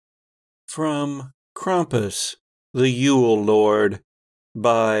From Krampus, the Yule Lord,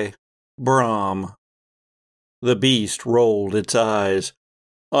 by Brahm. The beast rolled its eyes.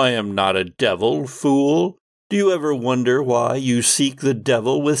 I am not a devil, fool. Do you ever wonder why you seek the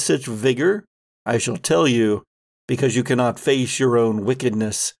devil with such vigor? I shall tell you, because you cannot face your own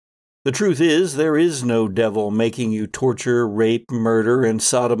wickedness. The truth is, there is no devil making you torture, rape, murder, and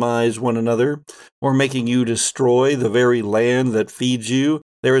sodomize one another, or making you destroy the very land that feeds you.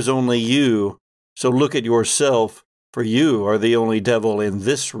 There is only you. So look at yourself, for you are the only devil in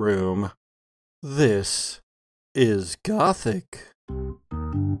this room. This is Gothic.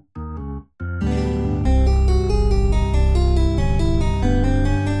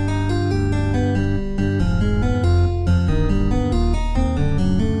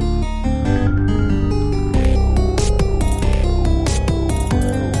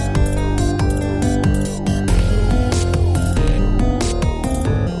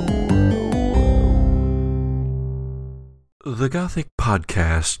 The Gothic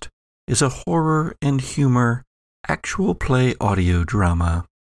Podcast is a horror and humor actual play audio drama.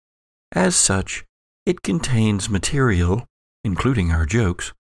 As such, it contains material, including our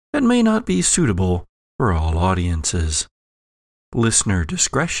jokes, that may not be suitable for all audiences. Listener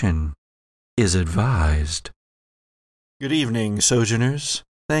discretion is advised. Good evening, Sojourners.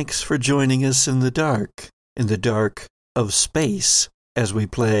 Thanks for joining us in the dark of space, as we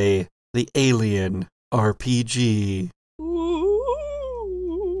play the Alien RPG.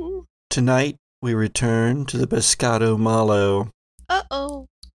 Tonight, we return to the Pescado Malo. Uh-oh.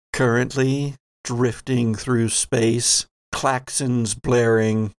 Currently drifting through space, klaxons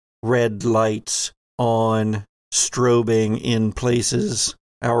blaring, red lights on, strobing in places.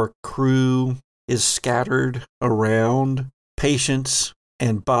 Our crew is scattered around. Patience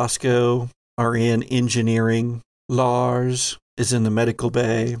and Bosco are in engineering. Lars is in the medical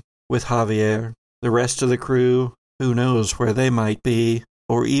bay with Javier. The rest of the crew, who knows where they might be,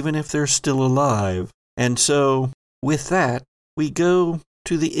 or even if they're still alive. And so, with that, we go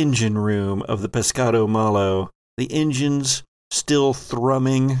to the engine room of the Pescado Malo. The engines still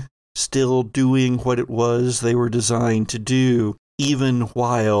thrumming, still doing what it was they were designed to do, even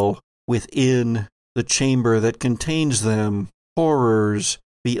while within the chamber that contains them, horrors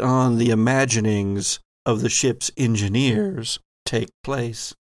beyond the imaginings of the ship's engineers take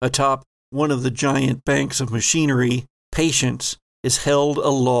place. Atop one of the giant banks of machinery, Patience is held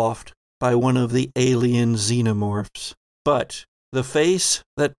aloft by one of the alien xenomorphs. But the face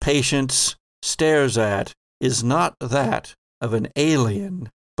that Patience stares at is not that of an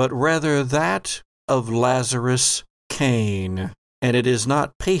alien, but rather that of Lazarus Kane. And it is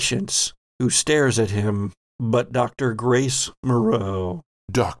not Patience who stares at him, but Dr. Grace Moreau.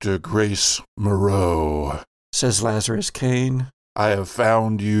 Dr. Grace Moreau, says Lazarus Kane. I have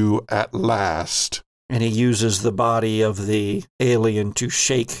found you at last. And he uses the body of the alien to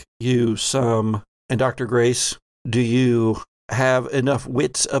shake you some. And Dr. Grace, do you have enough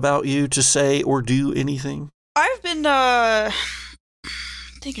wits about you to say or do anything? I've been,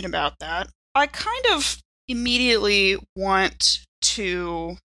 thinking about that. I kind of immediately want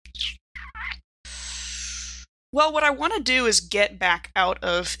to... Well, what I want to do is get back out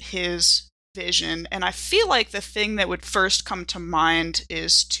of his vision, and I feel like the thing that would first come to mind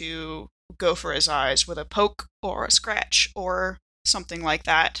is to go for his eyes with a poke or a scratch or something like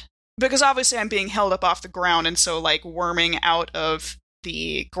that. Because obviously I'm being held up off the ground, and so like worming out of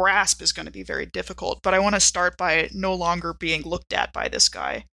the grasp is going to be very difficult. But I want to start by no longer being looked at by this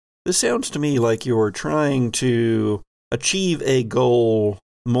guy. This sounds to me like you're trying to achieve a goal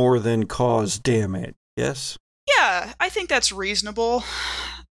more than cause damage, yes? Yeah, I think that's reasonable.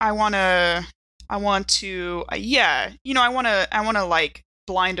 I want to like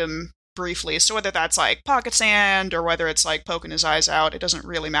blind him briefly. So whether that's like pocket sand or whether it's like poking his eyes out, it doesn't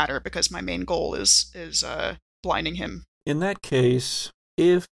really matter because my main goal is blinding him. In that case,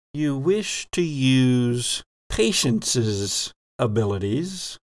 if you wish to use Patience's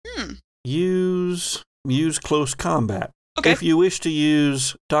abilities, use close combat. Okay. If you wish to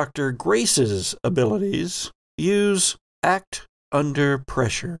use Dr. Grace's abilities, use act under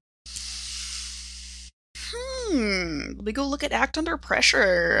pressure. Let me go look at act under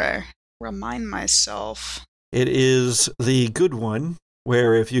pressure. Remind myself. It is the good one,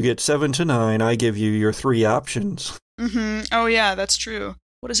 where if you get 7 to 9, I give you your 3 options. Oh yeah, that's true.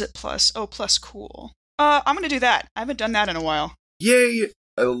 What is it plus? Oh, plus cool. I'm gonna do that. I haven't done that in a while. Yay!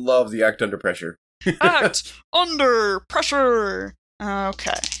 I love the act under pressure. Act under pressure!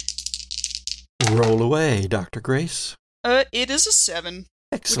 Okay. Roll away, Dr. Grace. It is a 7.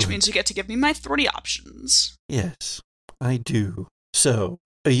 Excellent. Which means you get to give me my 3 options. Yes, I do. So,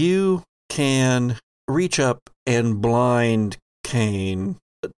 you can reach up and blind Kane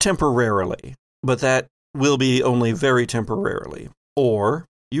temporarily, but that will be only very temporarily. Or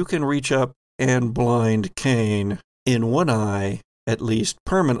you can reach up and blind Kane in one eye, at least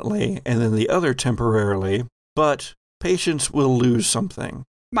permanently, and then the other temporarily, but Patience will lose something.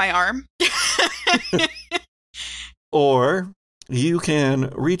 My arm. Or you can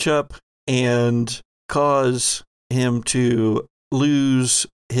reach up and cause him to lose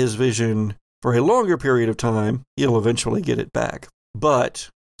his vision for a longer period of time. He'll eventually get it back. But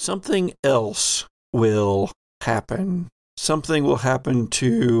something else will happen. Something will happen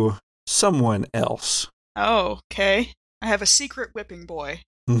to someone else. Oh, okay. I have a secret whipping boy.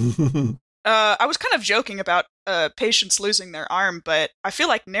 I was kind of joking about patients losing their arm, but I feel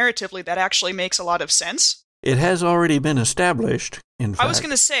like narratively that actually makes a lot of sense. It has already been established, in fact. I was going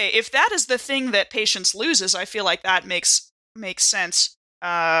to say, if that is the thing that patients loses, I feel like that makes sense.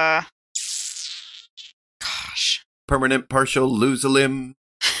 Gosh. Permanent partial lose a limb.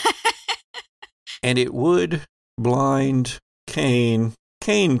 And it would blind Kane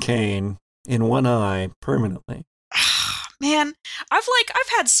in one eye permanently. Man, I've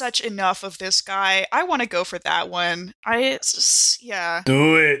had such enough of this guy. I want to go for that one. Yeah.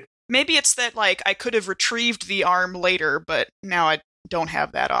 Do it. Maybe it's that, like, I could have retrieved the arm later, but now I don't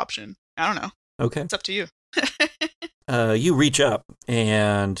have that option. I don't know. Okay. It's up to you. You reach up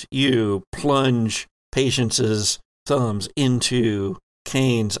and you plunge Patience's thumbs into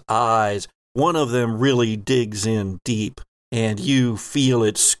Kane's eyes. One of them really digs in deep, and you feel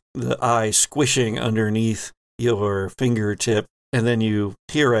the eye squishing underneath your fingertip, and then you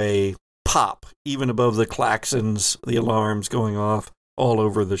hear a pop, even above the klaxons, the alarms going off all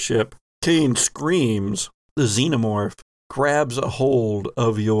over the ship. Kane screams. The xenomorph grabs a hold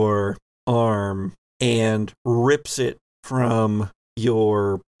of your arm and rips it from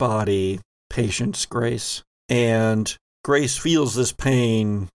your body, Patience Grace. And Grace feels this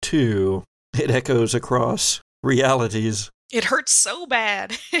pain, too. It echoes across realities. It hurts so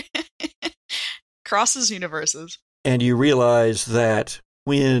bad. Crosses universes. And you realize that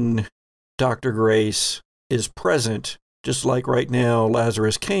when Dr. Grace is present, just like right now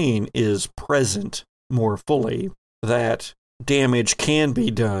Lazarus Kane is present more fully, that damage can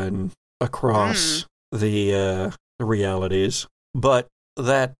be done across the realities. But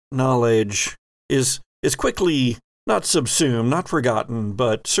that knowledge is quickly not subsumed, not forgotten,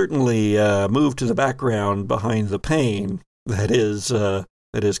 but certainly moved to the background behind the pain that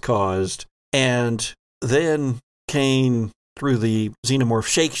is caused. And then Kane, through the xenomorph,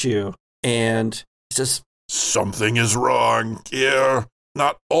 shakes you and says, Something is wrong here.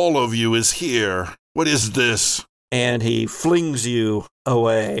 Not all of you is here. What is this? And he flings you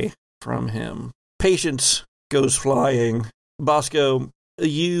away from him. Patience goes flying. Bosco,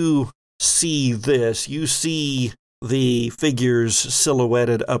 you see this. You see the figures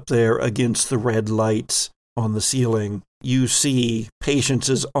silhouetted up there against the red lights on the ceiling. You see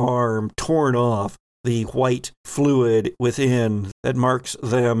Patience's arm torn off, the white fluid within that marks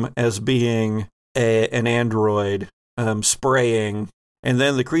them as being an android spraying. And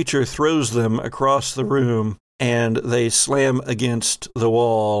then the creature throws them across the room, and they slam against the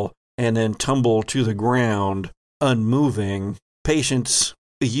wall and then tumble to the ground, unmoving. Patience,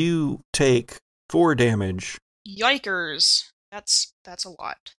 you take 4 damage. Yikers. That's a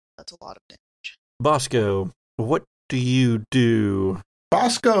lot. That's a lot of damage. Bosco, what do you do?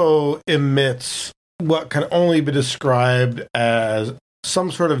 Bosco emits what can only be described as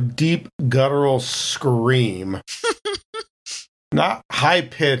some sort of deep guttural scream. Not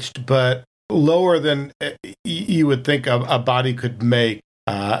high-pitched, but lower than you would think a body could make,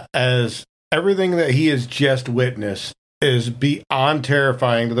 as everything that he has just witnessed is beyond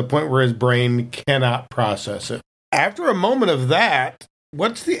terrifying to the point where his brain cannot process it. After a moment of that,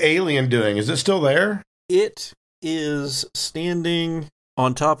 what's the alien doing? Is it still there? It is standing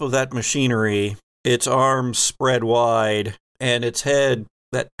on top of that machinery, its arms spread wide, and its head,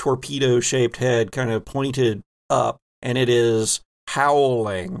 that torpedo-shaped head, kind of pointed up, and it is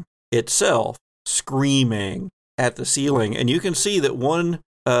howling itself, screaming at the ceiling. And you can see that one,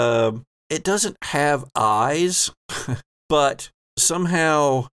 it doesn't have eyes, but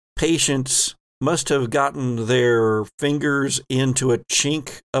somehow Patience must have gotten their fingers into a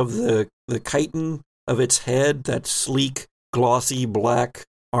chink of the chitin of its head, that sleek, glossy black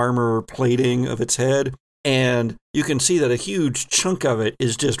armor plating of its head, and you can see that a huge chunk of it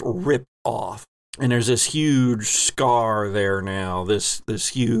is just ripped off. And there's this huge scar there now, this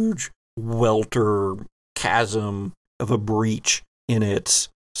huge welter chasm of a breach in its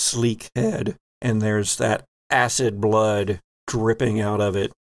sleek head, and there's that acid blood dripping out of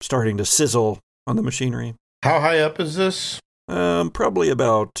it. starting to sizzle on the machinery. How high up is this? Probably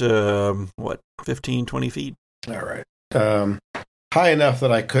about, 15, 20 feet. All right. High enough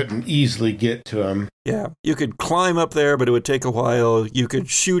that I couldn't easily get to him. Yeah, you could climb up there, but it would take a while. You could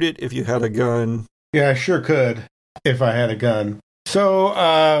shoot it if you had a gun. Yeah, I sure could if I had a gun.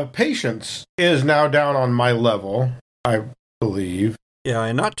 So, Patience is now down on my level, I believe. Yeah,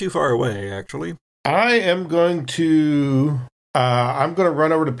 and not too far away, actually. I am going to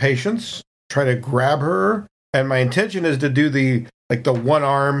run over to Patience, try to grab her, and my intention is to do the one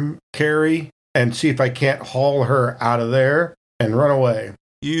arm carry and see if I can't haul her out of there and run away.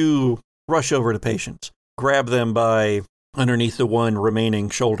 You rush over to Patience, grab them by underneath the one remaining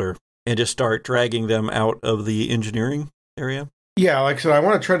shoulder, and just start dragging them out of the engineering area. Yeah, like I said, I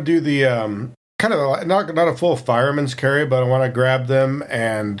want to try to do the kind of not a full fireman's carry, but I want to grab them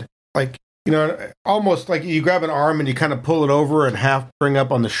and almost like you grab an arm and you kind of pull it over and half bring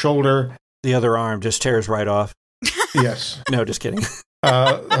up on the shoulder. The other arm just tears right off. Yes. No, just kidding.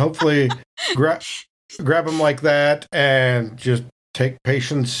 Hopefully grab them like that and just take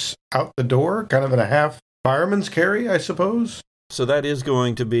Patience out the door, kind of in a half fireman's carry, I suppose. So that is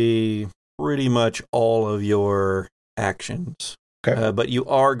going to be pretty much all of your actions. Okay. But you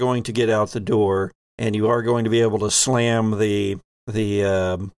are going to get out the door, and you are going to be able to slam the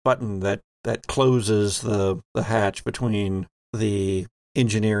button that closes the hatch between the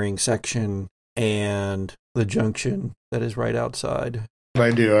engineering section and the junction that is right outside. I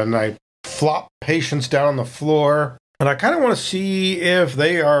do, and I flop Patience down on the floor, and I kind of want to see if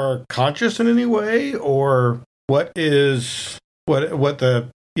they are conscious in any way, or trying to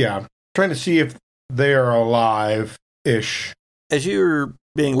see if they are alive-ish. As you're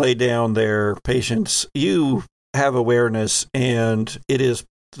being laid down there, Patience, you have awareness, and it is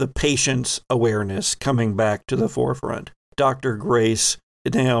the patient's awareness coming back to the forefront. Dr. Grace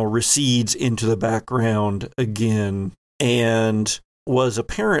now recedes into the background again and was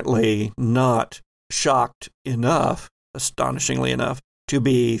apparently not shocked enough, astonishingly enough, to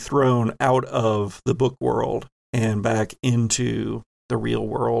be thrown out of the book world and back into the real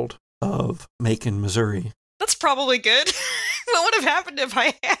world of Macon, Missouri. That's probably good. What would have happened if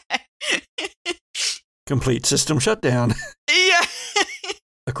I had? Complete system shutdown. Yeah.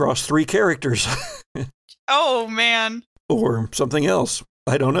 Across 3 characters. Oh, man. Or something else.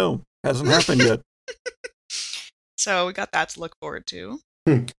 I don't know. Hasn't happened yet. So we got that to look forward to.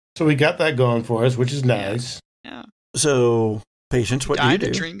 So we got that going for us, which is nice. Yeah. So, Patience, what do you do? Die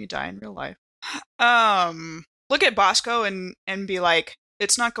in a dream, you die in real life. Look at Bosco and be like,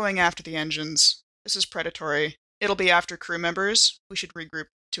 it's not going after the engines. This is predatory. It'll be after crew members. We should regroup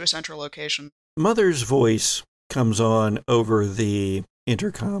to a central location. Mother's voice comes on over the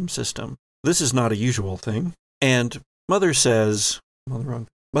intercom system. This is not a usual thing. And Mother says,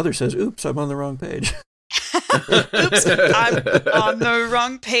 oops, I'm on the wrong page. Oops, I'm on the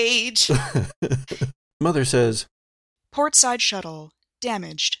wrong page. Mother says, Portside shuttle,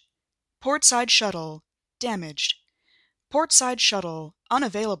 damaged. Portside shuttle, damaged. Portside shuttle,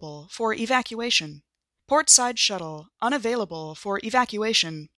 unavailable for evacuation. Portside shuttle, unavailable for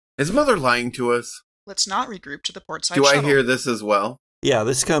evacuation. Is Mother lying to us? Let's not regroup to the portside Do shuttle. I hear this as well? yeah,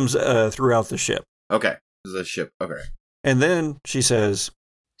 this comes throughout the ship. Okay. This is a ship. Okay. And then she says,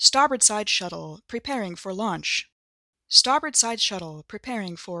 Starboard side shuttle, preparing for launch. Starboard side shuttle,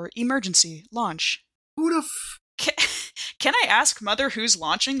 preparing for emergency launch. Who the Can I ask Mother who's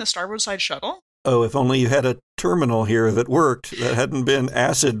launching the starboard side shuttle? oh, if only you had a terminal here that worked, that hadn't been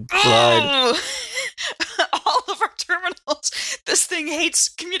acid fried. Oh! All of our terminals. This thing hates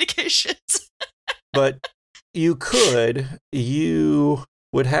communications. But you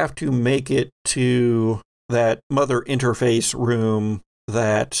would have to make it to that Mother interface room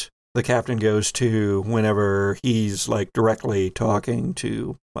that the captain goes to whenever he's directly talking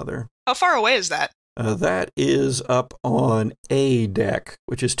to Mother. How far away is that? That is up on A deck,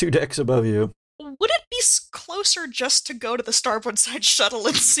 which is 2 decks above you. Would it be closer just to go to the starboard side shuttle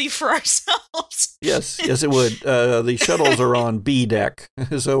and see for ourselves? Yes, it would. The shuttles are on B deck,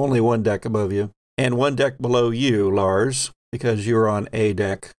 so only 1 deck above you. And 1 deck below you, Lars, because you're on A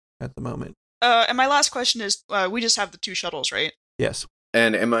deck at the moment. And my last question is, we just have the 2 shuttles, right? Yes.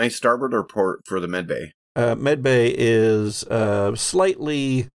 And am I starboard or port for the medbay? Medbay is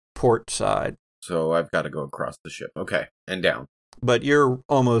slightly port side. So I've got to go across the ship. Okay. And down. But you're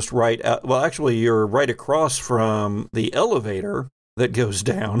almost right out. Well, actually, you're right across from the elevator that goes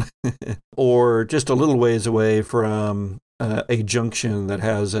down, or just a little ways away from a junction that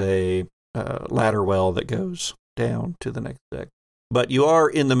has a ladder well that goes down to the next deck. But you are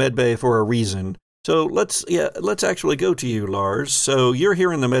in the medbay for a reason. So let's actually go to you, Lars. So you're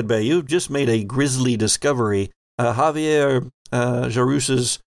here in the medbay. You've just made a grisly discovery. Javier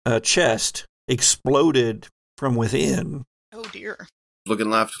Jarus's chest exploded from within. Oh, dear. Looking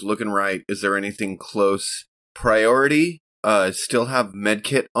left, looking right. Is there anything close? Priority? Still have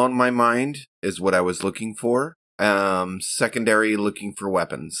medkit on my mind is what I was looking for. Secondary, looking for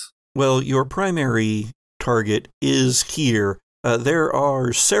weapons. Well, your primary target is here. There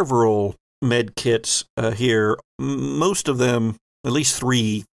are several med kits here. Most of them, at least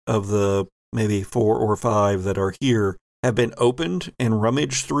 3 of the maybe 4 or 5 that are here, have been opened and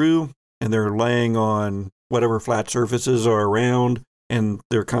rummaged through, and they're laying on whatever flat surfaces are around, and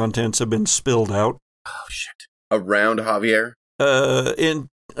their contents have been spilled out. Oh, shit. Around Javier?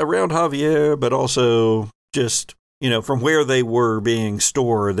 Around Javier, but also just, from where they were being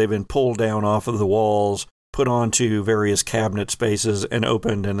stored, they've been pulled down off of the walls, put onto various cabinet spaces, and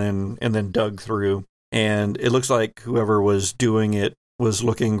opened and then dug through. And it looks like whoever was doing it was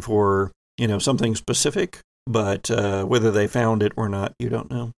looking for, something specific, but whether they found it or not, you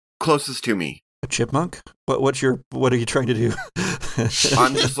don't know. Closest to me. A chipmunk? What are you trying to do?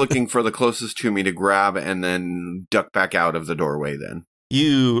 I'm just looking for the closest to me to grab and then duck back out of the doorway then.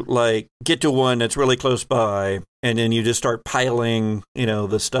 You, get to one that's really close by, and then you just start piling,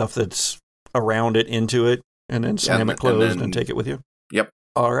 the stuff that's around it into it, and then slam it closed and take it with you? Yep.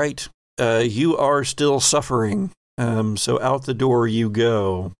 All right. You are still suffering, so out the door you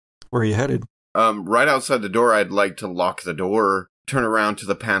go. Where are you headed? Right outside the door, I'd like to lock the door, turn around to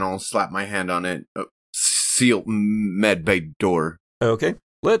the panel, slap my hand on it, seal med bay door. Okay.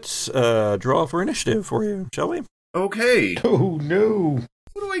 Let's draw for initiative for you, shall we? Okay. Oh, no.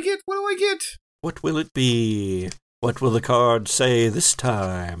 What do I get? What will it be? What will the card say this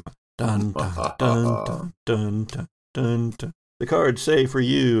time? Dun, dun, dun, dun, dun, dun, dun, dun. The cards say for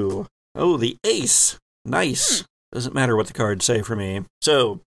you. Oh, the ace. Nice. Doesn't matter what the cards say for me.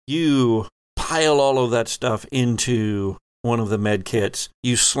 So, you pile all of that stuff into one of the med kits.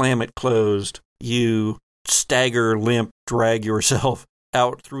 You slam it closed. You stagger, limp, drag yourself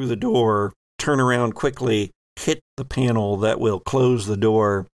out through the door, turn around quickly, hit the panel that will close the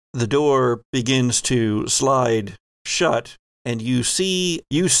door. The door begins to slide shut, and you see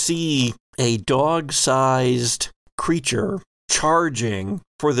a dog-sized creature charging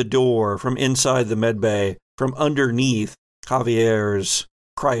for the door from inside the medbay, from underneath Javier's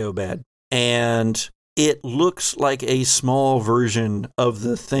cryobed. And it looks like a small version of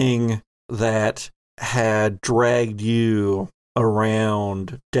the thing that had dragged you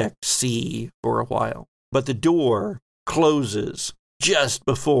around Deck C for a while. But the door closes just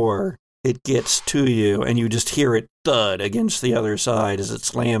before it gets to you, and you just hear it thud against the other side as it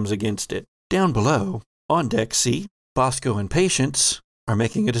slams against it. Down below, on Deck C, Bosco and Patience are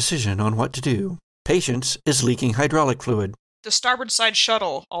making a decision on what to do. Patience is leaking hydraulic fluid. The starboard side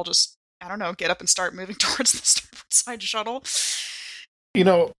shuttle, I'll just, get up and start moving towards the starboard side shuttle.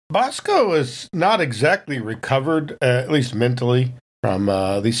 Bosco is not exactly recovered, at least mentally, from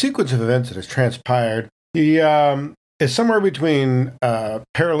the sequence of events that has transpired. He is somewhere between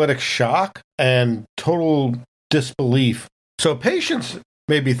paralytic shock and total disbelief. So Patience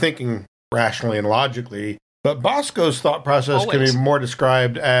may be thinking rationally and logically, but Bosco's thought process can be more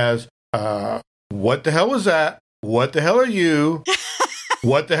described as, what the hell was that? What the hell are you?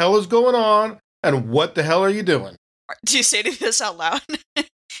 What the hell is going on? And what the hell are you doing? Do you say any of this out loud?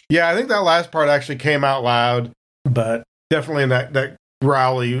 Yeah, I think that last part actually came out loud, but definitely in that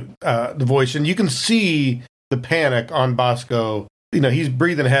growly the voice. And you can see the panic on Bosco. He's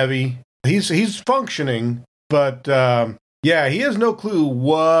breathing heavy. He's functioning, but he has no clue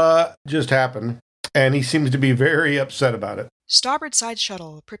what just happened. And he seems to be very upset about it. Starboard side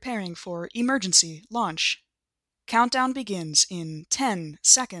shuttle preparing for emergency launch. Countdown begins in 10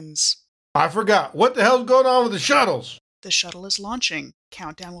 seconds. I forgot. What the hell's going on with the shuttles? The shuttle is launching.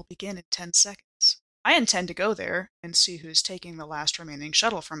 Countdown will begin in 10 seconds. I intend to go there and see who's taking the last remaining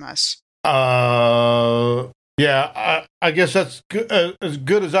shuttle from us. Yeah, I guess that's as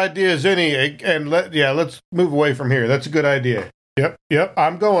good as idea as any. And let's move away from here. That's a good idea. Yep,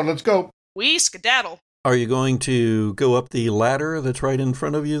 I'm going. Let's go. We skedaddle. Are you going to go up the ladder that's right in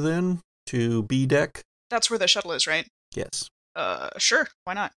front of you then to B deck? That's where the shuttle is, right? Yes. Sure.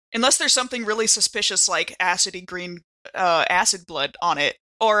 Why not? Unless there's something really suspicious like acidy green acid blood on it,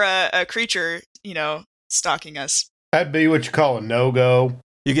 or a creature, stalking us. That'd be what you call a no-go.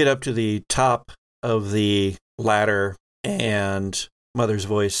 You get up to the top of the ladder, and Mother's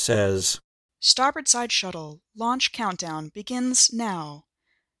voice says, Starboard side shuttle, launch countdown begins now.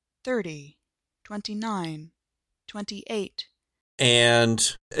 30, 29, 28.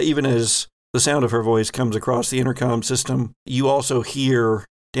 And even as the sound of her voice comes across the intercom system, you also hear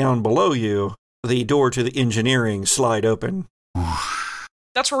down below you the door to the engineering slide open.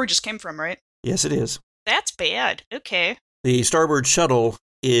 That's where we just came from, right? Yes, it is. That's bad. Okay. The starboard shuttle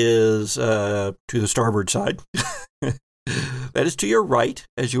is to the starboard side. That is to your right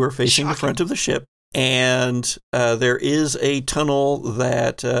as you are facing the front of the ship. And there is a tunnel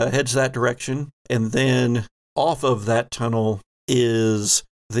that heads that direction. And then off of that tunnel is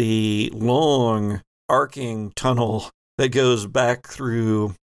the long arcing tunnel that goes back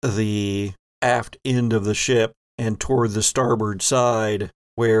through the aft end of the ship and toward the starboard side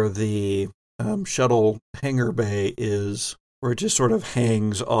where the shuttle hangar bay is, where it just sort of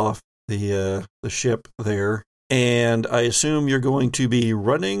hangs off the ship there. And I assume you're going to be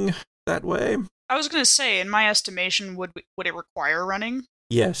running that way? I was going to say, in my estimation, would it require running?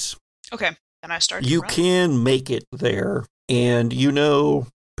 Yes. Okay, then I start to You run. can make it there, and you know,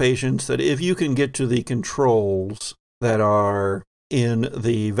 patients, that if you can get to the controls that are in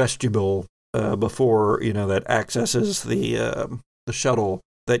the vestibule before, that accesses the shuttle,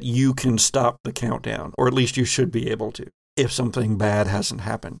 that you can stop the countdown, or at least you should be able to, if something bad hasn't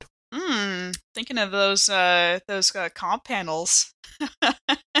happened. Thinking of those comp panels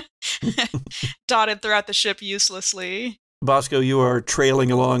dotted throughout the ship uselessly. Bosco, you are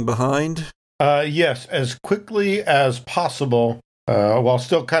trailing along behind. Yes, as quickly as possible, while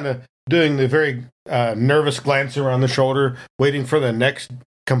still kind of doing the very nervous glance around the shoulder, waiting for the next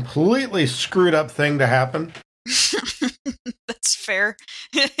completely screwed up thing to happen. That's fair.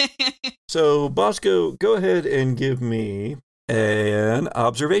 So, Bosco, go ahead and give me an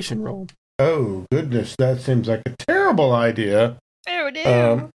observation roll. Oh, goodness, that seems like a terrible idea. Oh,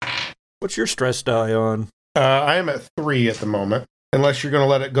 no. What's your stress die on? I am at 3 at the moment, unless you're going to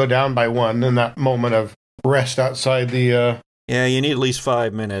let it go down by 1 in that moment of rest outside the... Yeah, you need at least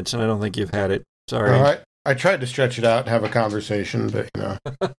 5 minutes, and I don't think you've had it. Sorry. All right. I tried to stretch it out and have a conversation, but,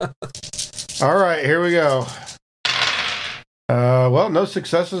 All right, here we go. Well, no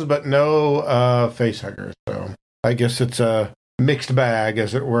successes, but no face huggers, so I guess it's a mixed bag,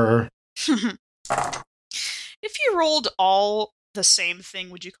 as it were. If you rolled all the same thing,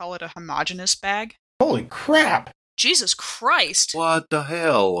 would you call it a homogeneous bag? Holy crap! Jesus Christ! What the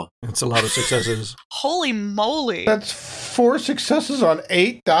hell? That's a lot of successes. Holy moly! That's 4 successes on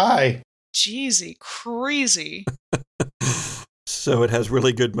 8 die. Jeezy crazy. So it has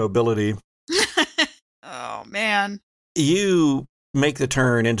really good mobility. Oh, man. You make the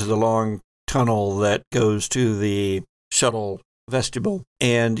turn into the long tunnel that goes to the shuttle vestibule,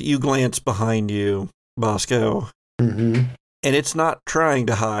 and you glance behind you, Bosco. Mm-hmm. And it's not trying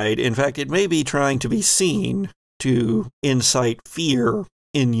to hide. In fact, it may be trying to be seen to incite fear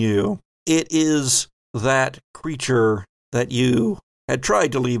in you. It is that creature that you had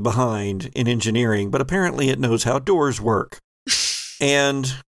tried to leave behind in engineering, but apparently it knows how doors work.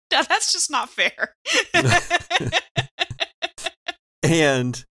 And No, that's just not fair.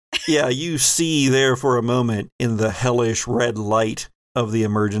 And yeah, you see there for a moment in the hellish red light of the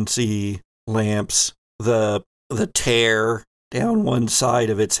emergency lamps, the tear down one side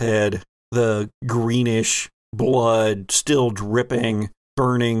of its head, the greenish blood still dripping,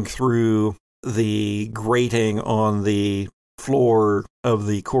 burning through the grating on the floor of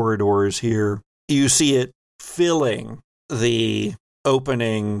the corridors here. You see it filling the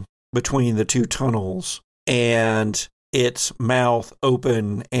opening between the two tunnels, and its mouth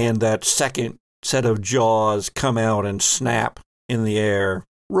open, and that second set of jaws come out and snap in the air.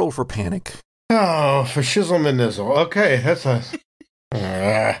 Roll for panic. Oh, for shizzle and nizzle. Okay, that's a...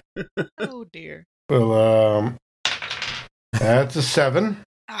 Oh, dear. Well, that's a 7.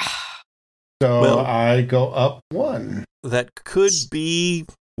 So Well, I go up 1. That could be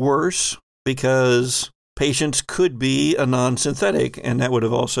worse, because patients could be a non-synthetic, and that would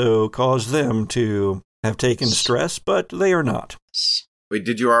have also caused them to have taken stress, but they are not. Wait,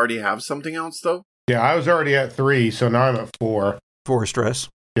 did you already have something else, though? Yeah, I was already at 3, so now I'm at 4. For stress.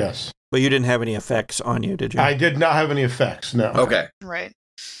 Yes. But you didn't have any effects on you, did you? I did not have any effects, no. Okay. Right.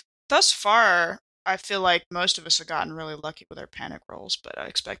 Thus far, I feel like most of us have gotten really lucky with our panic rolls, but I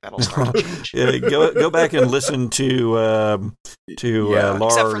expect that'll start to change. Yeah, go back and listen to Lars.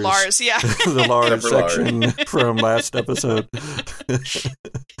 Except for Lars, yeah. The Lars Except for Lars. section from last episode.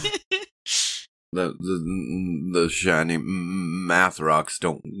 The shiny math rocks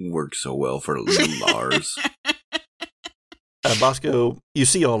don't work so well for Lars. Bosco, you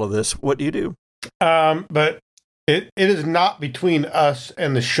see all of this. What do you do? But it is not between us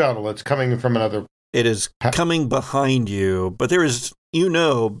and the shuttle. It's coming from another... It is coming behind you, but there is,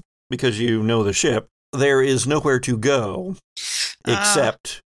 because you know the ship, there is nowhere to go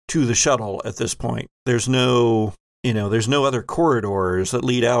except to the shuttle at this point. There's no other corridors that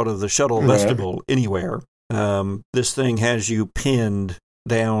lead out of the shuttle vestibule anywhere. This thing has you pinned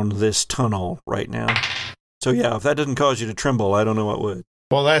down this tunnel right now. So yeah, if that doesn't cause you to tremble, I don't know what would.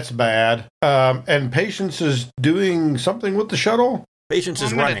 Well, that's bad. And Patience is doing something with the shuttle? Patience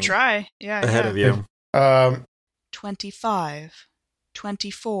is I'm running going to try. ahead of you. 25,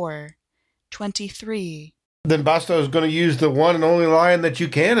 24, 23. Then Basto is going to use the one and only line that you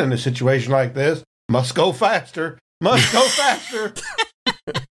can in a situation like this. Must go faster. Must go faster.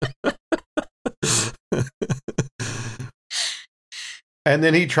 And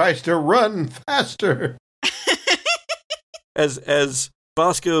then he tries to run faster. As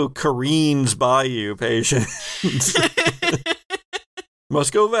Bosco careens by you, Patience.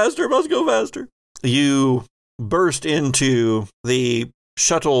 Must go faster, must go faster. You burst into the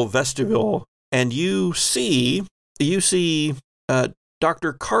shuttle vestibule, and you see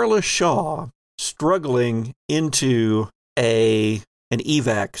Dr. Carla Shaw struggling into an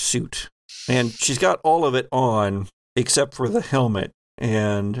evac suit. And she's got all of it on except for the helmet,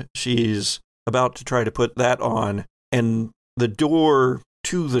 and she's about to try to put that on, and the door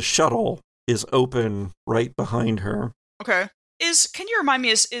to the shuttle is open right behind her. Okay. Can you remind me,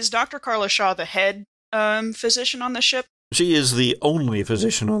 is Dr. Carla Shaw the head physician on the ship? She is the only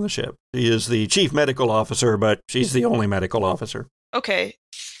physician on the ship. She is the chief medical officer, but she's the only medical officer. Okay.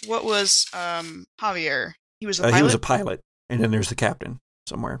 What was Javier? He was a pilot? He was a pilot, and then there's the captain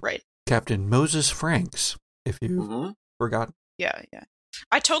somewhere. Right. Captain Moses Franks, if you've forgotten. Yeah.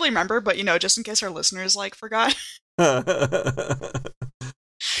 I totally remember, but, just in case our listeners, forgot.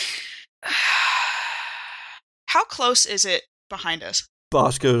 How close is it behind us?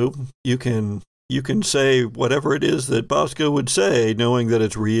 Bosco, you can say whatever it is that Bosco would say, knowing that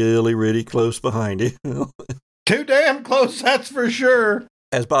it's really, really close behind you. Too damn close, that's for sure.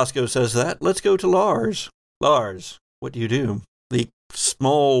 As Bosco says that, let's go to Lars. Lars, what do you do? The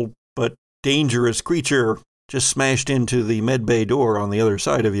small but dangerous creature just smashed into the medbay door on the other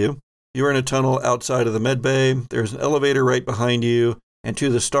side of you. You're in a tunnel outside of the medbay. There's an elevator right behind you, and to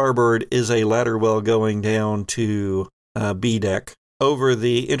the starboard is a ladder well going down to B deck. Over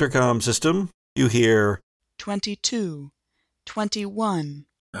the intercom system, you hear 22, 21.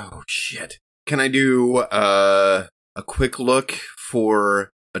 Oh, shit. Can I do a quick look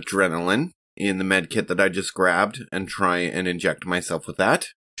for adrenaline in the med kit that I just grabbed and try and inject myself with that?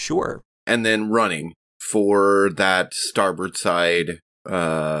 Sure. And then running for that starboard side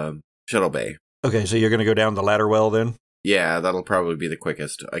shuttle bay. Okay, so you're going to go down the ladder well then? Yeah, that'll probably be the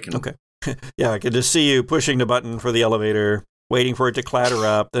quickest. I can. Okay. Yeah, I can just see you pushing the button for the elevator, waiting for it to clatter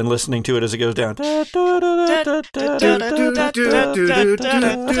up, then listening to it as it goes down. I'm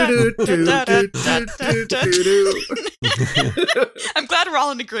glad we're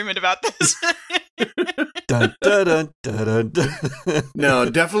all in agreement about this. No,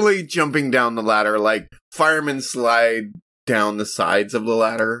 definitely jumping down the ladder, like firemen slide down the sides of the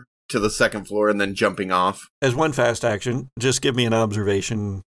ladder to the second floor and then jumping off. As one fast action, just give me an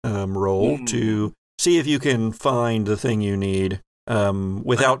observation roll to see if you can find the thing you need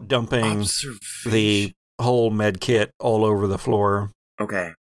without dumping the whole med kit all over the floor.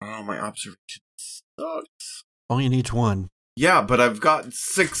 Okay. Oh, my observation sucks. All you need's one. Yeah, but I've got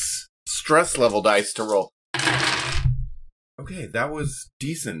 6 stress level dice to roll. Okay, that was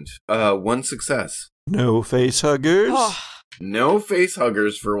decent. 1 success. No face huggers. Oh. No face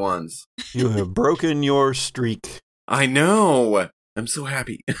huggers for once. You have broken your streak. I know. I'm so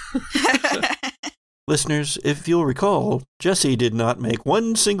happy. Listeners, if you'll recall, Jesse did not make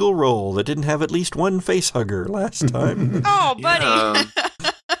one single roll that didn't have at least one face hugger last time. Oh, buddy. Yeah,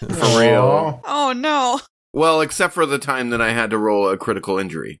 for real. Oh, no. Well, except for the time that I had to roll a critical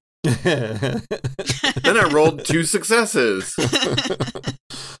injury. Then I rolled 2 successes.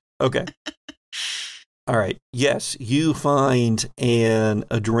 Okay. All right. Yes, you find an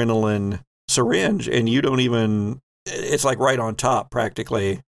adrenaline syringe, and you don't even... It's like right on top,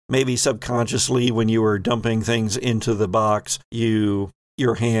 practically. Maybe subconsciously, when you were dumping things into the box,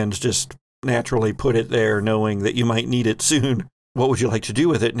 your hands just naturally put it there, knowing that you might need it soon. What would you like to do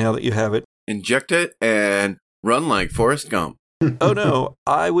with it now that you have it? Inject it and run like Forrest Gump. Oh no,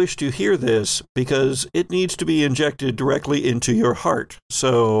 I wish to hear this because it needs to be injected directly into your heart.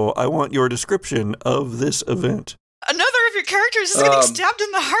 So I want your description of this event. Another of your characters is getting stabbed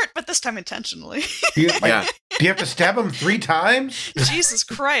in the heart, but this time intentionally. Do you have to stab him 3 times? Jesus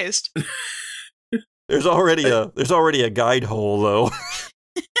Christ. There's already a guide hole though.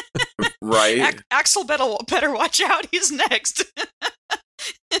 Right. Axel better watch out. He's next.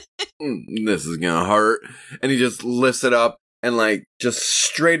 This is gonna hurt. And he just lifts it up and like just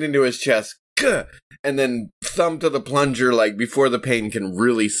straight into his chest. Gah! And then thumb to the plunger, like before the pain can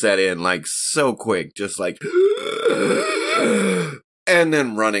really set in, like so quick, just like, and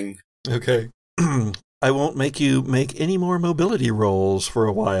then running. Okay. I won't make you make any more mobility rolls for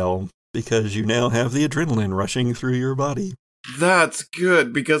a while because you now have the adrenaline rushing through your body. That's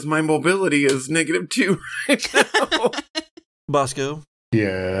good because my mobility is -2 right now. Bosco,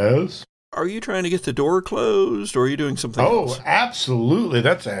 Yes. are you trying to get the door closed or are you doing something Oh, else? absolutely.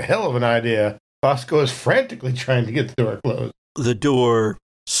 That's a hell of an idea. Bosco is frantically trying to get the door closed. The door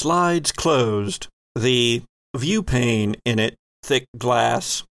slides closed. The view pane in it, thick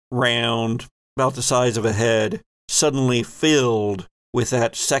glass, round, about the size of a head, suddenly filled with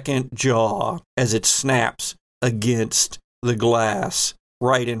that second jaw as it snaps against the glass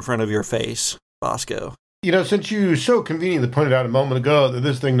right in front of your face, Bosco. You know, since you so conveniently pointed out a moment ago that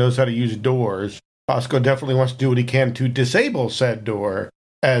this thing knows how to use doors, Bosco definitely wants to do what he can to disable said door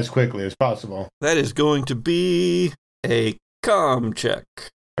as quickly as possible. That is going to be a comm check.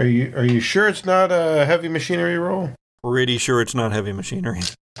 Are you sure it's not a heavy machinery roll? Pretty sure it's not heavy machinery.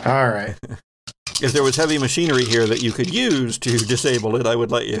 All right. If there was heavy machinery here that you could use to disable it, I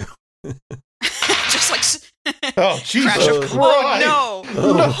would let you. Just like Oh, Jesus crash of- Christ! Oh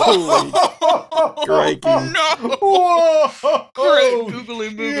Oh, holy crikey. no! No! Whoa! Great googly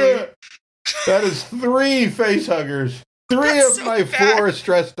moogly. Yeah. That is 3 face huggers. 3 That's of so my bad. 4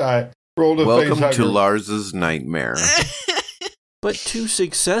 stress die rolled a Welcome face hugger. to Lars's nightmare. But 2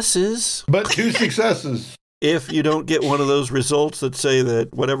 successes. But 2 successes. If you don't get one of those results that say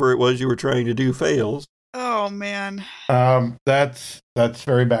that whatever it was you were trying to do fails. Oh man. That's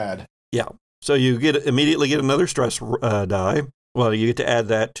very bad. So you immediately get another stress die. Well, you get to add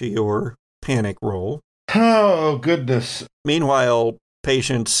that to your panic roll. Oh, goodness. Meanwhile,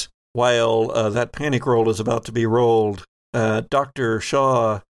 patients, while that panic roll is about to be rolled, Dr.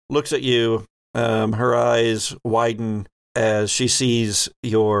 Shaw looks at you. Her eyes widen as she sees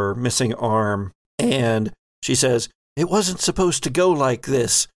your missing arm, and she says, "It wasn't supposed to go like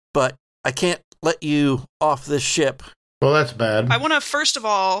this, but I can't let you off this ship." Well, that's bad. I want to first of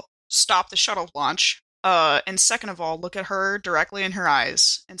all stop the shuttle launch, and second of all look at her directly in her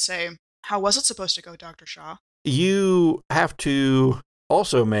eyes and say, "How was it supposed to go, Dr. Shaw?" You have to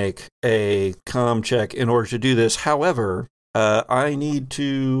also make a comm check in order to do this. However, I need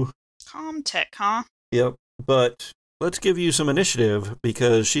to... Comtech, huh? Yep, but let's give you some initiative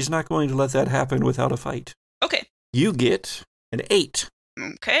because she's not going to let that happen without a fight. Okay. You get an 8.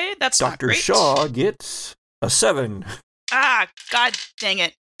 Okay, that's not Dr. great. Shaw gets a 7. Ah, god dang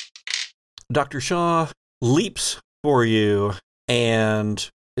it. Dr. Shaw leaps for you and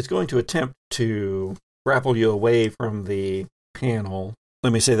is going to attempt to grapple you away from the panel.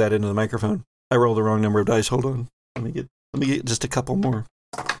 Let me say that into the microphone. I rolled the wrong number of dice. Hold on. Let me get just a couple more.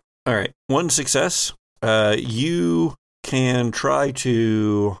 All right. 1 success. You can try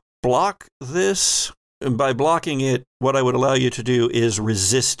to block this. And by blocking it, what I would allow you to do is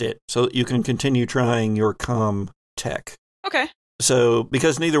resist it so that you can continue trying your comm tech. Okay. So,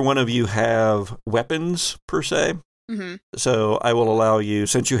 because neither one of you have weapons, per se, Mm-hmm. so I will allow you,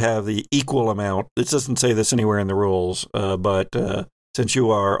 since you have the equal amount, this doesn't say this anywhere in the rules, but since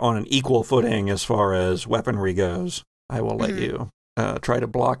you are on an equal footing as far as weaponry goes, I will let you try to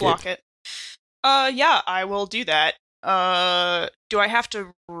block it. Yeah, I will do that. Do I have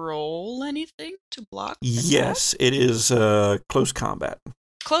to roll anything to block? Yes, it is close combat.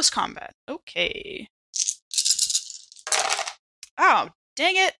 Close combat. Okay. Oh,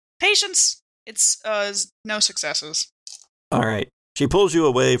 dang it. Patience. It's no successes. All right. She pulls you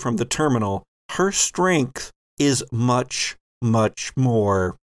away from the terminal. Her strength is much, much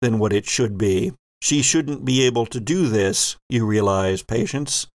more than what it should be. She shouldn't be able to do this, you realize,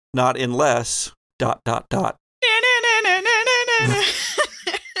 Patience. Not unless... ...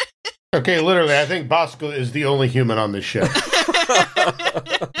 Okay, literally, I think Bosco is the only human on this ship.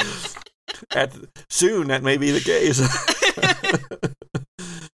 Soon, that may be the case.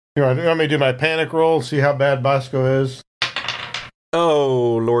 You want me to do my panic roll, see how bad Bosco is?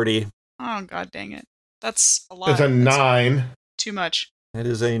 Oh, lordy. Oh, god dang it. That's a lot. It's a That's 9. too much. It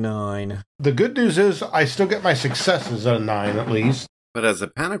is a 9. The good news is I still get my successes at a 9 at least. But as a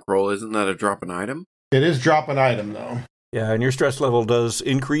panic roll, isn't that a drop an item? It is drop an item, though. Yeah, and your stress level does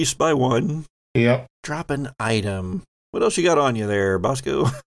increase by 1. Yep. Drop an item. What else you got on you there, Bosco?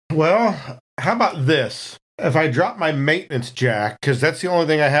 Well, how about this? If I drop my maintenance jack, because that's the only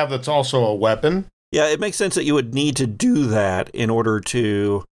thing I have that's also a weapon. Yeah, it makes sense that you would need to do that in order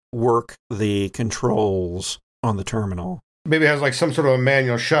to work the controls on the terminal. Maybe it has like some sort of a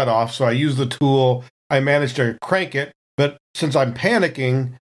manual shut off, so I use the tool. I manage to crank it, But since I'm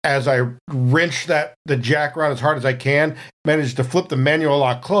panicking, as I wrench the jack around as hard as I can, manage to flip the manual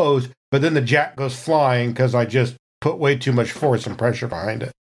lock closed, but then the jack goes flying because I just put way too much force and pressure behind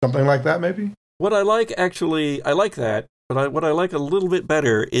it. Something like that, maybe? What I like, actually, I like that, but what I like a little bit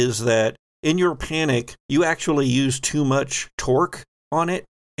better is that in your panic, you actually use too much torque on it,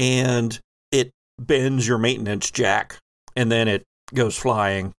 and it bends your maintenance jack, and then it goes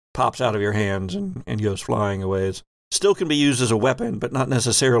flying, pops out of your hands, and goes flying away. Still can be used as a weapon, but not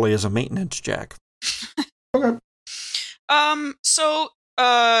necessarily as a maintenance jack. Okay. So,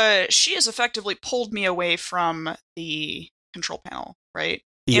 she has effectively pulled me away from the control panel, right?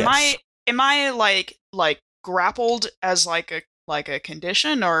 Yes. Am I like grappled as like a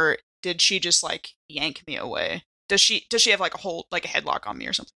condition, or did she just like yank me away? Does she have like a headlock on me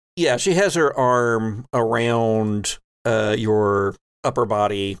or something? Yeah, she has her arm around your upper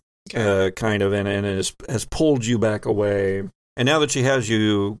body, kind of, and has pulled you back away. And now that she has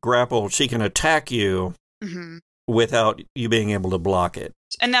you grappled, she can attack you without you being able to block it.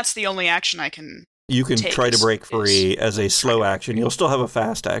 And that's the only action I can. You can try to break free as a slow action. You'll still have a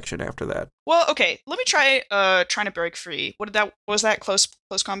fast action after that. Well, okay. Let me try trying to break free. Was that close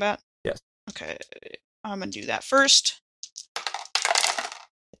combat? Yes. Okay. I'm gonna do that first.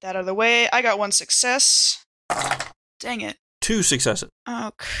 Get that out of the way. I got 1 success. Dang it. 2 successes.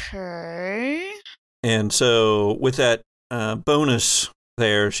 Okay. And so with that bonus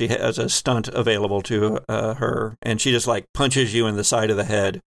there, she has a stunt available to her, and she just like punches you in the side of the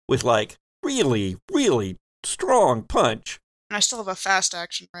head with like really, really strong punch. And I still have a fast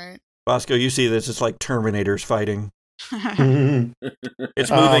action, right? Bosco, you see this, it's like Terminators fighting. It's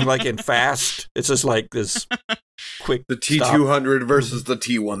moving like in fast. It's just like this quick The T200 versus the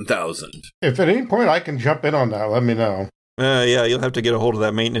T1000. If at any point I can jump in on that, let me know. Yeah, you'll have to get a hold of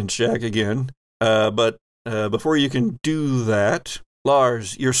that maintenance jack again. But before you can do that,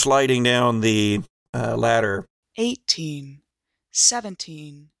 Lars, you're sliding down the ladder. 18,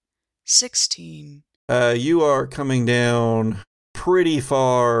 17, 16. You are coming down pretty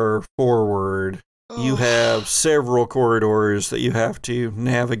far forward. You have several corridors that you have to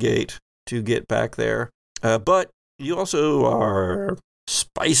navigate to get back there. But you also are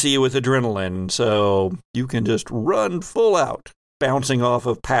spicy with adrenaline, so you can just run full out, bouncing off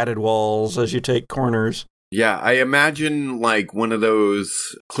of padded walls as you take corners. Yeah, I imagine like one of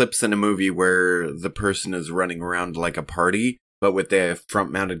those clips in a movie where the person is running around like a party, but with the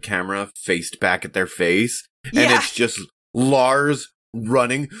front-mounted camera faced back at their face. Yeah. And it's just Lars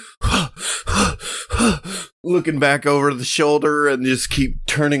running, looking back over the shoulder and just keep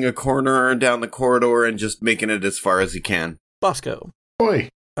turning a corner down the corridor and just making it as far as he can. Bosco, Boy.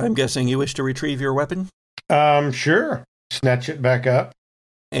 I'm guessing you wish to retrieve your weapon? Sure. Snatch it back up.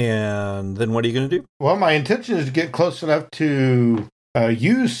 And then what are you going to do? Well, my intention is to get close enough to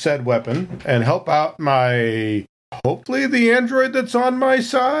use said weapon and help out hopefully the android that's on my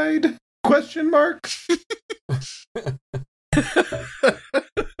side? Question mark?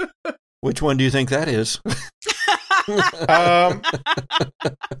 Which one do you think that is?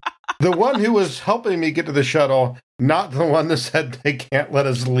 The one who was helping me get to the shuttle, not the one that said they can't let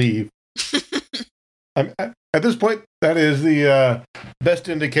us leave. At this point, that is the best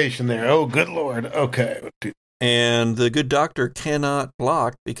indication there. Oh, good Lord. Okay. And the good doctor cannot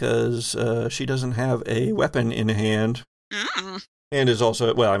block because she doesn't have a weapon in hand. And is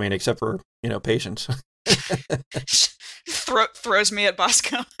also, well, I mean, except for, patience. Throws me at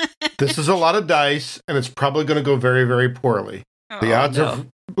Bosco. This is a lot of dice, and it's probably going to go very, very poorly. The odds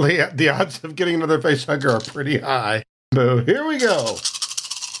of getting another facehugger are pretty high. So here we go.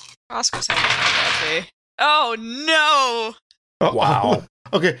 Bosco's having a bad day. Oh no! Oh, wow.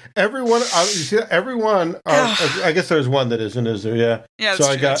 Okay, everyone. You see, everyone. I guess there's one that isn't, is there? Yeah. Yeah.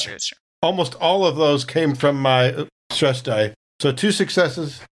 So that's true. almost all of those came from my stress die. So 2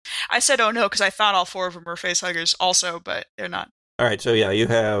 successes. I said, "Oh no," because I thought all 4 of them were facehuggers, also, but they're not. All right, so yeah, you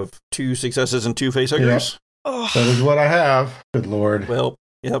have 2 successes and 2 facehuggers. Yep. Oh. That is what I have. Good Lord. Well,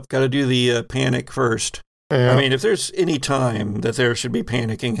 yep, got to do the panic first. Yeah. I mean, if there's any time that there should be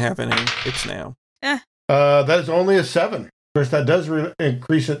panicking happening, it's now. That is only a 7. Of course, that does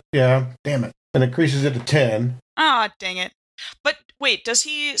increase it. Yeah, damn it. And increases it to 10. Ah, dang it. But wait, does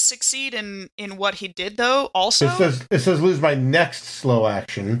he succeed in what he did, though, also? It says lose my next slow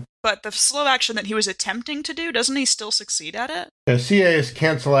action. But the slow action that he was attempting to do, doesn't he still succeed at it? Yeah, CA is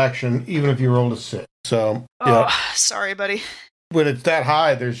cancel action, even if you rolled a 6. So, sorry, buddy. When it's that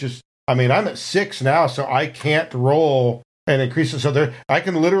high, I'm at 6 now, so I can't roll and increase it. So I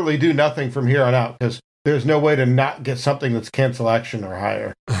can literally do nothing from here on out, because there's no way to not get something that's cancel action or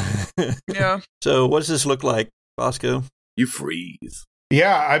higher. Yeah. So what does this look like Bosco? You freeze.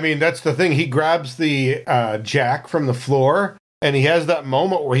 Yeah, I mean, that's the thing. He grabs the jack from the floor, and he has that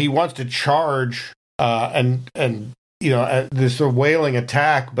moment where he wants to charge and this wailing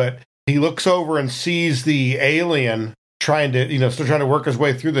attack, but he looks over and sees the alien still trying to work his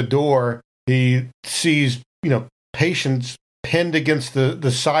way through the door. He sees, Patience pinned against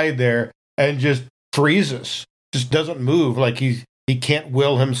the side there and just freezes, just doesn't move, like he can't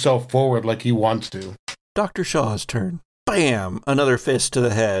will himself forward like he wants to. Dr. Shaw's turn. Bam! Another fist to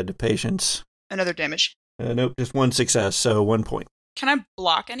the head, Patience. Another damage. Nope, just one success, so 1 point. Can I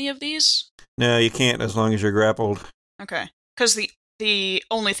block any of these? No, you can't as long as you're grappled. Okay. Because the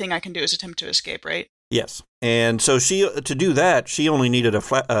only thing I can do is attempt to escape, right? Yes. And so to do that, she only needed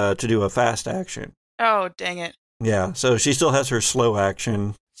to do a fast action. Oh, dang it. Yeah, so she still has her slow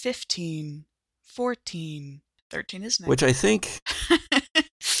action. 15, 14, 13 is next. Which I think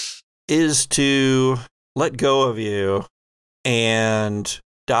is to let go of you and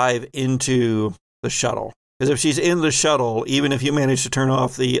dive into the shuttle. Because if she's in the shuttle, even if you manage to turn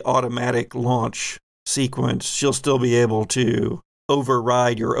off the automatic launch sequence, she'll still be able to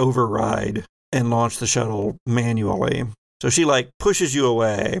override your override and launch the shuttle manually. So she pushes you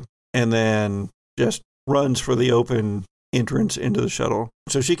away and then just runs for the open entrance into the shuttle.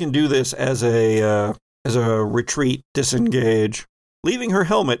 So she can do this as a retreat disengage, leaving her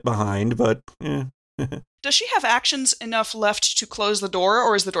helmet behind, but Does she have actions enough left to close the door,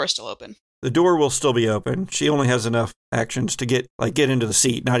 or is the door still open? The door will still be open. She only has enough actions to get into the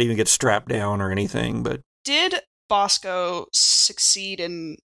seat, not even get strapped down or anything, but Did Bosco succeed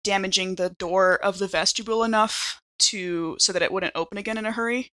in damaging the door of the vestibule enough so that it wouldn't open again in a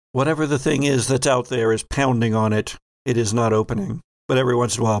hurry? whatever the thing is that's out there is pounding on it. It is not opening. But every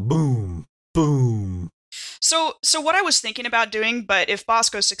once in a while, boom, boom. So what I was thinking about doing, but if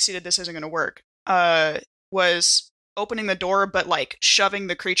Bosco succeeded, this isn't going to work, was opening the door, but shoving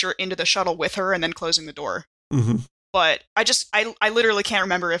the creature into the shuttle with her and then closing the door. Mm-hmm. But I literally can't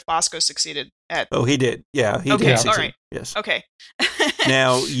remember if Bosco succeeded at... Oh, he did. Yeah, he okay, did succeed. All right. Yes. Okay.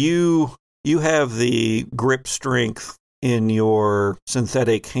 Now, you have the grip strength in your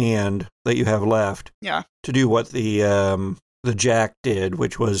synthetic hand that you have left. Yeah. To do what the jack did,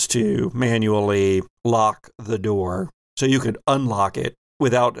 which was to manually lock the door. So you could unlock it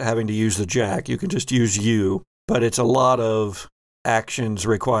without having to use the jack. You can just use you. But it's a lot of actions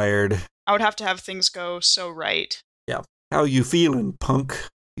required. I would have to have things go so right. Yeah. How you feeling, punk?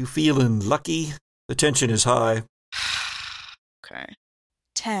 You feeling lucky? The tension is high. Okay.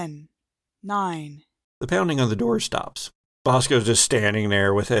 10, 9. The pounding on the door stops. Bosco's just standing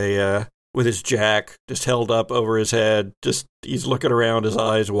there with his jack just held up over his head. Just he's looking around, his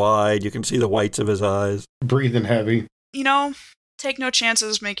eyes wide. You can see the whites of his eyes. Breathing heavy. Take no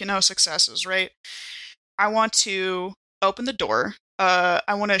chances, make no successes, right? I want to open the door.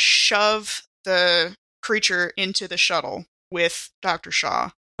 I want to shove the creature into the shuttle with Dr.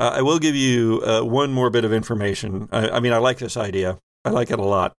 Shaw. I will give you one more bit of information. I mean, I like this idea. I like it a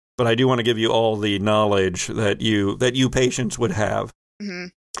lot. But I do want to give you all the knowledge that you patients would have. Mm-hmm.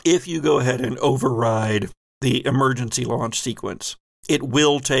 If you go ahead and override the emergency launch sequence, it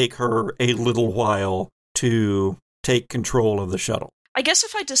will take her a little while to take control of the shuttle. I guess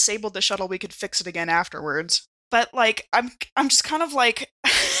if I disabled the shuttle, we could fix it again afterwards. But I'm just kind of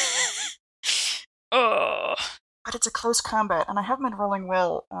ugh. But it's a close combat, and I haven't been rolling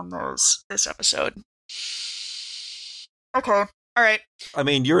well on those this episode. Okay, all right. I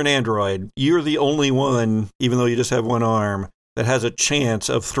mean, you're an android. You're the only one, even though you just have one arm, that has a chance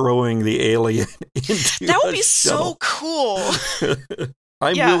of throwing the alien into that would be shuttle. so cool.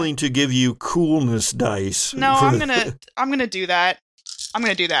 I'm willing to give you coolness dice. No, I'm gonna do that. I'm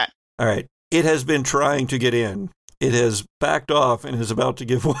gonna do that. All right. It has been trying to get in. It has backed off and is about to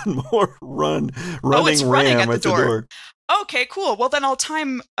give one more running ram at the door. Okay, cool. Well, then I'll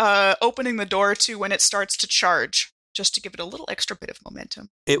time opening the door to when it starts to charge, just to give it a little extra bit of momentum.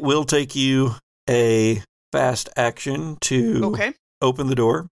 It will take you a fast action to open the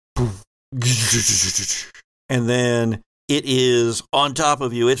door. And then it is on top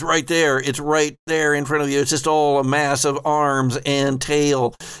of you. It's right there. It's right there in front of you. It's just all a mass of arms and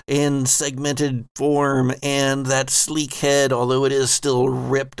tail and segmented form and that sleek head, although it is still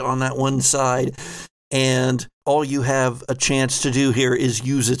ripped on that one side. And all you have a chance to do here is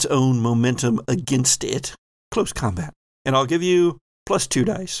use its own momentum against it. Close combat. And I'll give you +2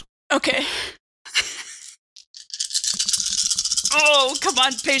 dice. Okay. Oh, come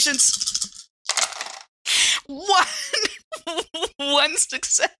on, patience. One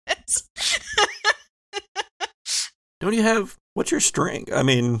success. Don't you have... What's your strength? I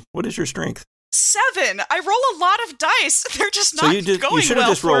mean, what is your strength? 7. I roll a lot of dice. They're just So not you going should have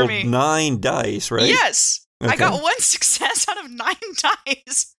well just for rolled me. 9 dice, right? Yes. Okay. I got 1 success out of 9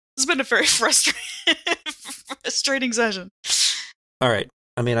 dice. It's been a very frustrating session. All right.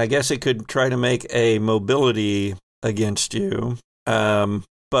 I mean, I guess it could try to make a mobility against you.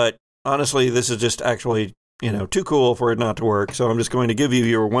 But honestly, this is just actually, too cool for it not to work. So I'm just going to give you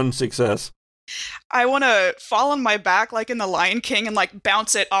your 1 success. I want to fall on my back like in the Lion King and like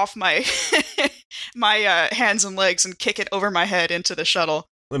bounce it off my my hands and legs and kick it over my head into the shuttle.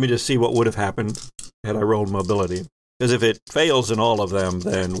 Let me just see what would have happened had I rolled mobility. Because if it fails in all of them,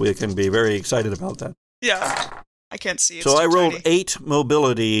 then we can be very excited about that. Yeah. I can't see. It's so I too rolled tiny. 8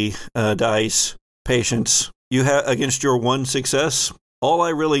 mobility dice, patience. You have against your 1 success. All I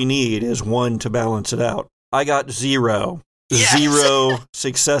really need is 1 to balance it out. I got 0. Yes. 0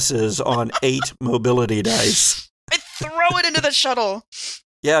 successes on 8 mobility dice. I throw it into the shuttle.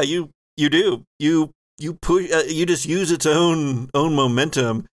 Yeah, you do. You push. You just use its own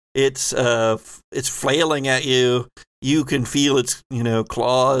momentum. It's flailing at you. You can feel its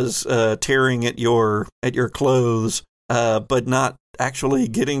claws tearing at your clothes, but not actually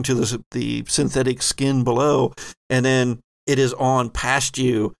getting to the synthetic skin below. And then it is on past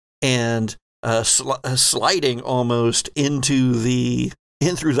you and sliding almost in through the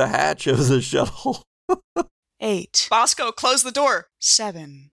hatch of the shuttle. 8. Bosco, close the door.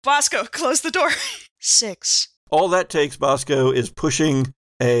 7. Bosco, close the door. 6. All that takes, Bosco, is pushing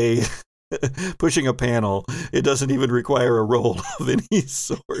a panel. It doesn't even require a roll of any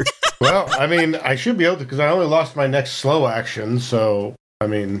sort. Well, I mean, I should be able to because I only lost my next slow action. So, I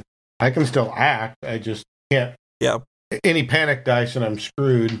mean, I can still act. I just can't. Yeah. Any panic dice and I'm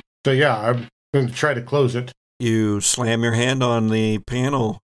screwed. So, yeah, I'm going to try to close it. You slam your hand on the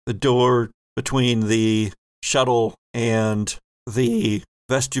panel. The door between the shuttle and the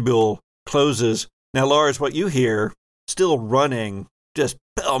vestibule closes. Now, Lars, what you hear, still running, just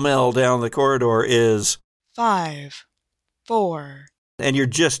pell-mell down the corridor, is 5. 4. and you're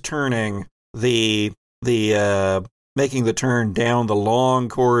just turning making the turn down the long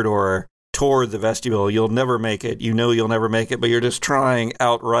corridor toward the vestibule. You'll never make it. You know you'll never make it, but you're just trying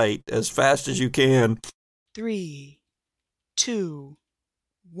outright as fast as you can. 3. 2.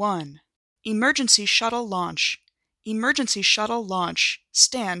 1. Emergency shuttle launch. Emergency shuttle launch.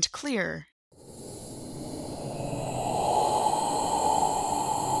 Stand clear.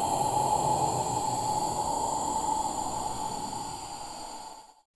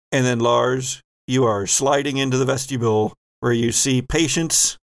 And then, Lars, you are sliding into the vestibule where you see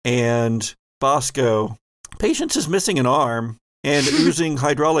Patience and Bosco. Patience is missing an arm and oozing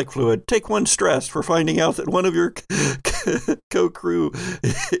hydraulic fluid. Take 1 stress for finding out that one of your co-crew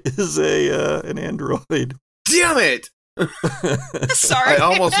is an android. Damn it! Sorry. I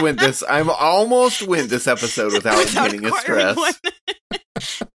almost went this episode without getting a acquiring stress. one.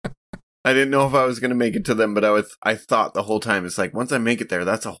 I didn't know if I was going to make it to them, but I thought the whole time, it's like, once I make it there,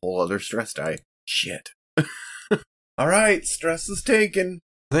 that's a whole other stress die. Shit. All right, stress is taken.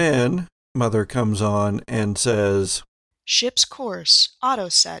 Then Mother comes on and says, Ship's course, auto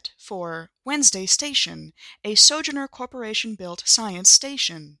set for Wednesday Station, a Sojourner Corporation-built science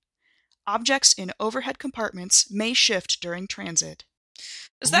station. Objects in overhead compartments may shift during transit.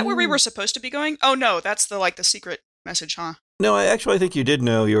 Is that where we were supposed to be going? Oh no, that's the secret message, huh? no, I think you did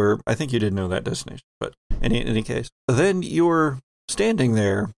know that destination, but in any case. Then you're standing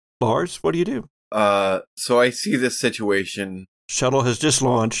there. Lars, what do you do? So I see this situation. Shuttle has just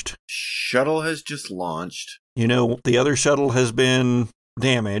launched. You know, the other shuttle has been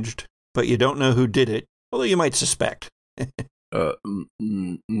damaged, but you don't know who did it, although you might suspect.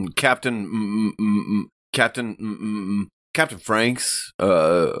 Captain Franks,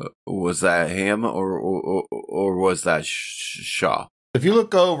 was that him or was that Shaw? If you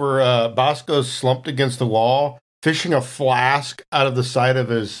look over, Bosco's slumped against the wall, fishing a flask out of the side of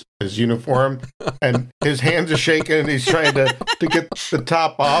his uniform, and his hands are shaking, and he's trying to get the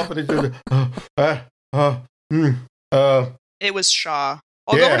top off, and he's doing, It was Shaw.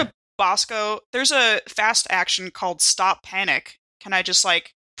 I'll go over to Bosco. There's a fast action called Stop Panic. Can I just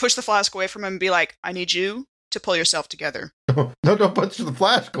push the flask away from him and be like, I need you to pull yourself together? No, don't push the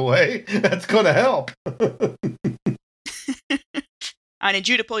flask away. That's going to help. I need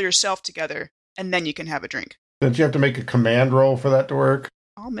you to pull yourself together, and then you can have a drink. Don't you have to make a command roll for that to work?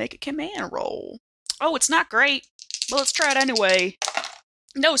 I'll make a command roll. Oh, it's not great. Well, let's try it anyway.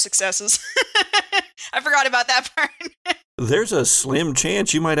 No successes. I forgot about that part. There's a slim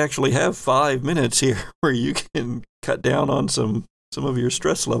chance you might actually have 5 minutes here where you can cut down on some of your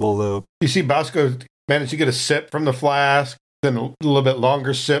stress level, though. You see Bosco managed to get a sip from the flask, then a little bit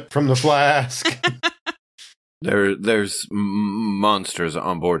longer sip from the flask. There's monsters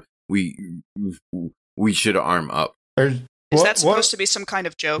on board. We should arm up. Is that supposed to be some kind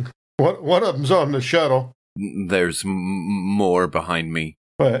of joke? One of them's on the shuttle. There's more behind me.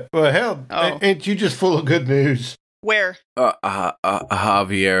 Well, hell, ain't you just full of good news? Where?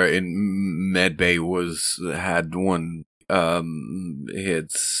 Javier in Medbay had one.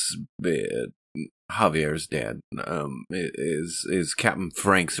 Javier's dead. Is Captain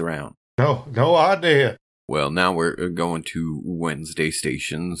Frank's around? No idea. Well, now we're going to Wednesday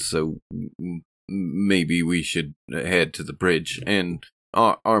Station, so maybe we should head to the bridge, and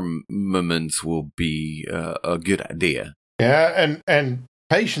armaments will be a good idea. Yeah, and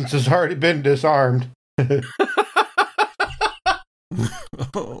Patience has already been disarmed.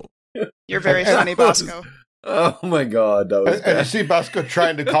 You're very funny, Bosco. Oh my God, that was and you see Bosco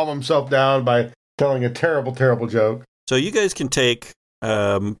trying to calm himself down by telling a terrible, terrible joke. So you guys can take,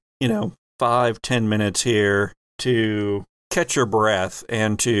 5-10 minutes here to catch your breath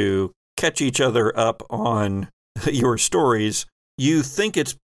and to catch each other up on your stories. You think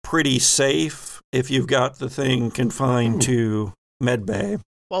it's pretty safe if you've got the thing confined to Medbay.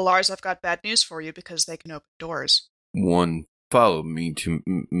 Well, Lars, I've got bad news for you because they can open doors. One followed me to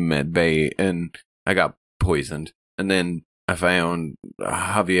Medbay, and I got poisoned. And then I found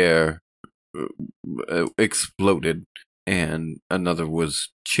Javier exploded, and another was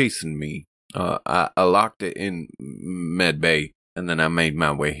chasing me. I locked it in Medbay, and then I made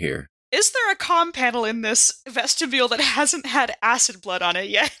my way here. Is there a comm panel in this vestibule that hasn't had acid blood on it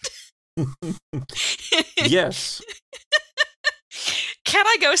yet? Yes. Can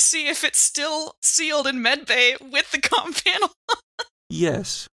I go see if it's still sealed in Medbay with the comm panel?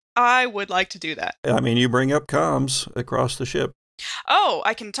 Yes. I would like to do that. I mean, you bring up comms across the ship. Oh,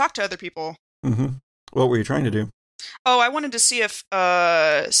 I can talk to other people. Mm-hmm. What were you trying to do? Oh, I wanted to see if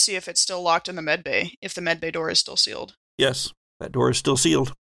it's still locked in the medbay, if the medbay door is still sealed. Yes, that door is still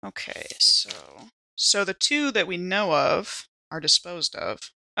sealed. Okay, so the two that we know of are disposed of.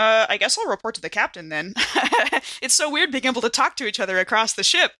 I guess I'll report to the captain then. It's so weird being able to talk to each other across the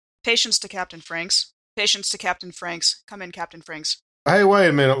ship. Patience to Captain Franks. Patience to Captain Franks. Come in, Captain Franks. Hey, wait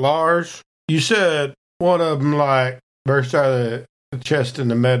a minute, Lars. You said one of them, burst out of the chest in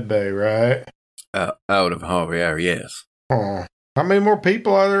the med bay, right? Out of Javier, yes. Oh. How many more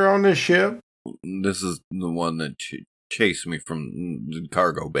people are there on this ship? This is the one that chased me from the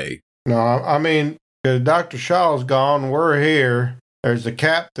cargo bay. No, I mean, Dr. Shaw's gone. We're here. There's the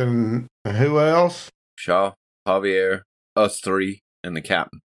captain. And who else? Shaw, Javier, us three, and the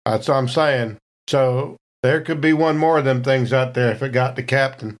captain. That's what I'm saying. So there could be one more of them things out there if it got the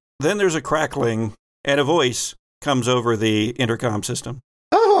captain. Then there's a crackling, and a voice comes over the intercom system.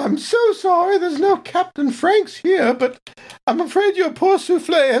 Oh, I'm so sorry there's no Captain Franks here, but I'm afraid your poor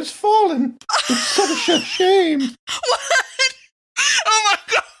souffle has fallen. It's such a shame. What? Oh my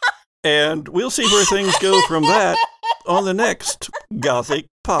God. And we'll see where things go from that on the next Gothic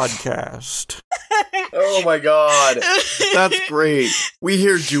podcast. Oh my God. That's great. We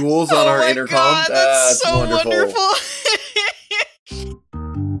hear Jules on our intercom. God, that's so wonderful.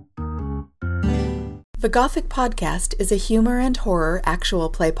 The Gothic Podcast is a humor and horror actual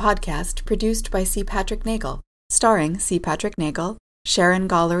play podcast produced by C. Patrick Nagel, starring C. Patrick Nagel, Sharon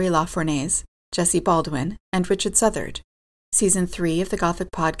Gollery-LaFournaise, Jesse Baldwin, and Richard Southard. Season 3 of the Gothic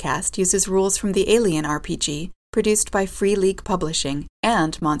Podcast uses rules from the Alien RPG, produced by Free League Publishing,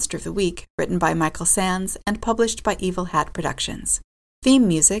 and Monster of the Week, written by Michael Sands and published by Evil Hat Productions. Theme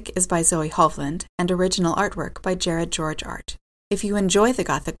music is by Zoe Hovland, and original artwork by Jared George Art. If you enjoy the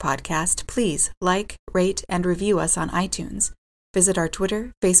Gothic Podcast, please like, rate, and review us on iTunes. Visit our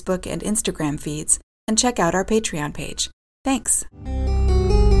Twitter, Facebook, and Instagram feeds, and check out our Patreon page. Thanks!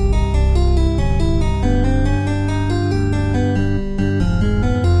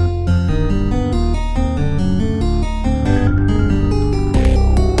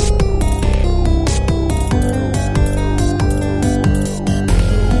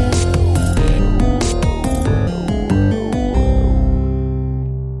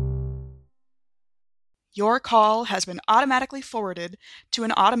 Your call has been automatically forwarded to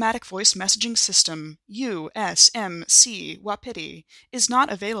an automatic voice messaging system. USMC Wapiti is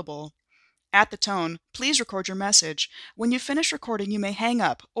not available. At the tone, please record your message. When you finish recording, you may hang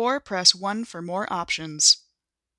up or press 1 for more options.